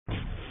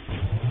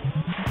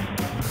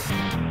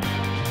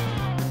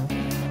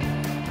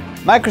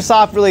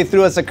Microsoft really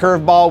threw us a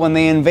curveball when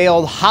they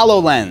unveiled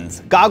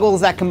HoloLens,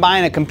 goggles that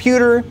combine a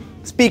computer,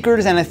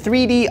 speakers, and a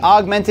 3D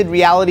augmented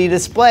reality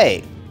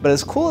display. But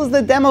as cool as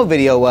the demo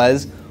video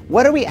was,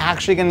 what are we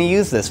actually going to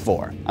use this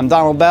for? I'm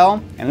Donald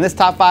Bell, and in this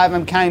top 5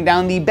 I'm counting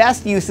down the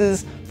best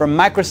uses for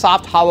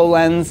Microsoft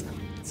HoloLens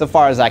so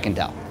far as I can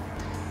tell.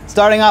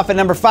 Starting off at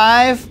number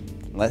 5,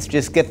 let's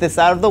just get this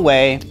out of the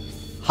way.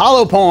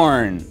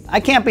 Holoporn! I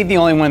can't be the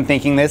only one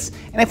thinking this,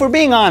 and if we're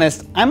being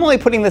honest, I'm only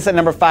putting this at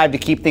number 5 to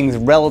keep things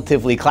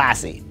relatively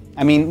classy.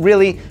 I mean,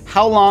 really,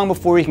 how long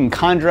before you can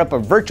conjure up a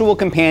virtual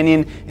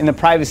companion in the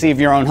privacy of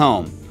your own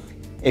home?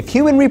 If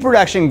human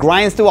reproduction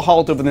grinds to a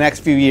halt over the next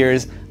few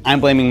years,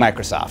 I'm blaming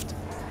Microsoft.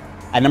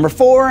 At number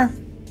 4,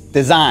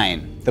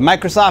 design. The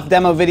Microsoft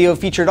demo video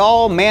featured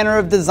all manner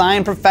of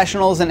design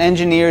professionals and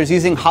engineers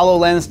using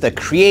HoloLens to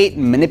create,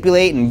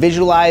 manipulate, and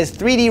visualize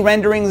 3D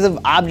renderings of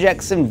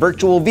objects and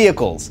virtual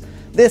vehicles.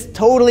 This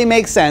totally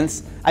makes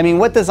sense. I mean,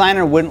 what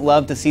designer wouldn't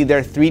love to see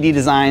their 3D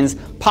designs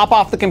pop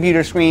off the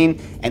computer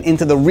screen and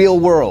into the real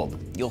world?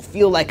 You'll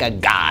feel like a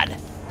god.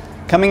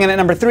 Coming in at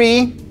number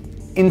 3,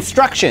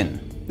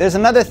 instruction. There's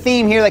another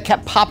theme here that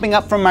kept popping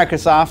up from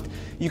Microsoft.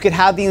 You could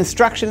have the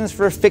instructions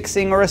for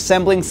fixing or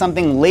assembling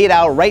something laid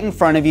out right in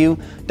front of you.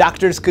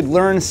 Doctors could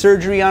learn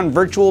surgery on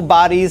virtual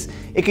bodies.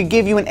 It could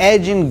give you an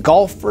edge in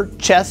golf or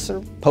chess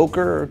or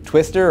poker or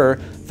twister or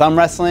thumb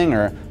wrestling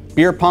or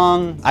beer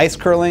pong, ice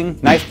curling,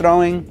 knife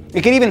throwing.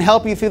 It could even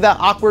help you through that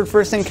awkward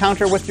first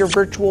encounter with your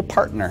virtual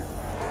partner.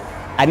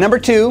 At number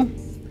 2,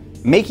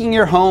 making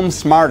your home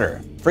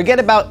smarter. Forget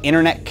about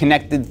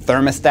internet-connected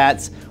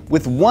thermostats.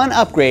 With one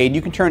upgrade,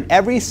 you can turn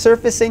every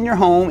surface in your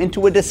home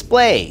into a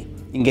display.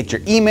 You can get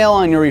your email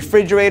on your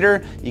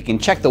refrigerator, you can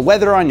check the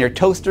weather on your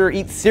toaster,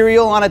 eat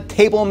cereal on a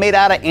table made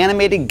out of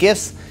animated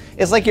GIFs.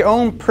 It's like your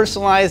own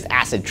personalized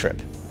acid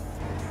trip.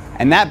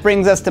 And that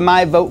brings us to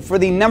my vote for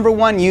the number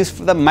 1 use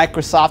for the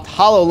Microsoft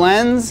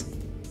HoloLens,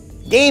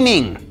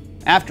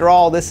 gaming. After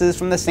all, this is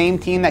from the same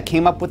team that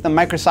came up with the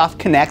Microsoft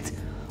Kinect.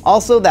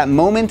 Also, that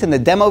moment in the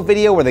demo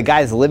video where the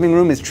guy's living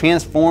room is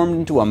transformed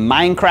into a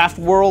Minecraft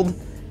world.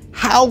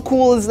 How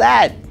cool is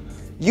that?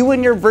 You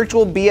and your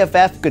virtual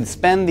BFF could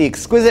spend the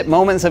exquisite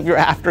moments of your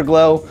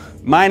afterglow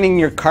mining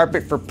your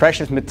carpet for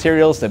precious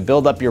materials to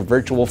build up your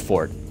virtual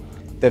fort.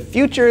 The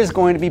future is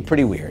going to be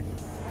pretty weird.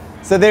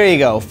 So there you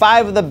go,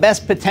 5 of the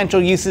best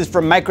potential uses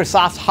for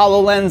Microsoft's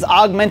HoloLens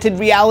augmented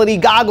reality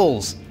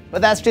goggles.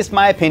 But that's just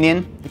my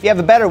opinion. If you have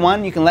a better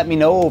one, you can let me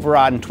know over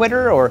on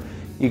Twitter, or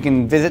you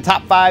can visit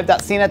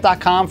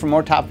top5.cnet.com for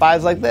more top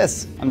 5s like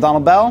this. I'm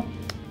Donald Bell.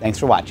 Thanks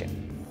for watching.